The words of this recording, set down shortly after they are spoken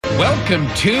Welcome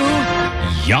to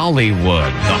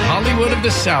Yollywood, the Hollywood of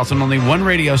the South, and only one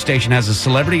radio station has a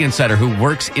celebrity insider who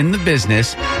works in the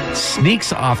business,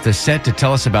 sneaks off the set to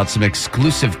tell us about some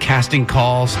exclusive casting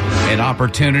calls and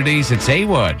opportunities. It's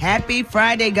A-Wood. Happy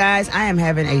Friday, guys. I am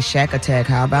having a Shaq attack.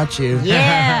 How about you?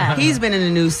 Yeah. He's been in the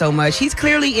news so much. He's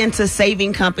clearly into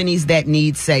saving companies that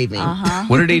need saving.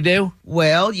 What did he do?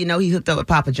 Well, you know, he hooked up with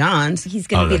Papa John's, He's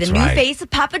going to be the new face of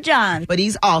Papa John. but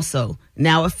he's also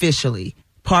now officially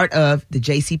part of the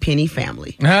JCPenney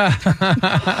family. The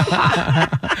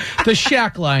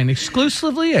Shaq line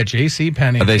exclusively at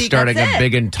JCPenney. Are they starting That's a it.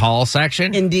 big and tall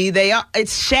section? Indeed, they are.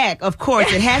 It's Shaq, of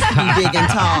course. It has to be big and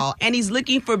tall. And he's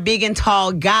looking for big and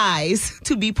tall guys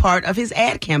to be part of his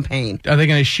ad campaign. Are they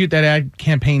going to shoot that ad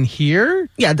campaign here?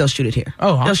 Yeah, they'll shoot it here.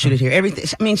 Oh, awesome. They'll shoot it here. Everything.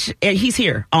 I mean, he's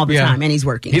here all the Yeah. time, and he's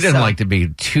working. He doesn't So- like to be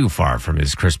too far from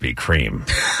his Krispy Kreme.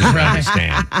 You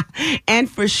understand? And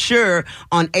for sure,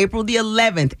 on April the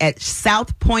 11th at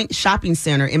South Point Shopping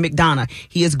Center in McDonough,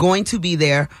 he is going to be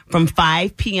there from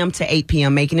 5 p.m. to 8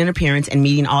 p.m., making an appearance and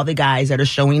meeting all the guys that are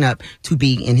showing up to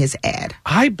be in his ad.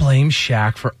 I blame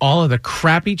Shaq for all of the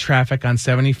crappy traffic on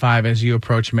 75 as you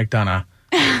approach McDonough.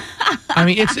 I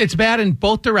mean, it's bad in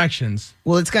both directions.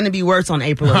 Well, it's going to be worse on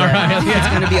April 11th. right, It's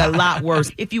going to be a lot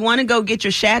worse. If you want to go get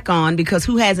your Shaq on, because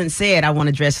who hasn't said, I want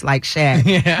to dress like Shaq?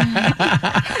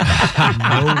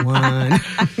 No one.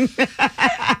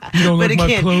 You don't But like my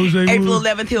again, clothes, A-Wood? April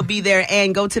 11th, he'll be there.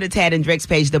 And go to the Tad and Drex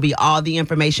page. There'll be all the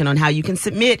information on how you can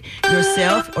submit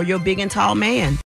yourself or your big and tall man.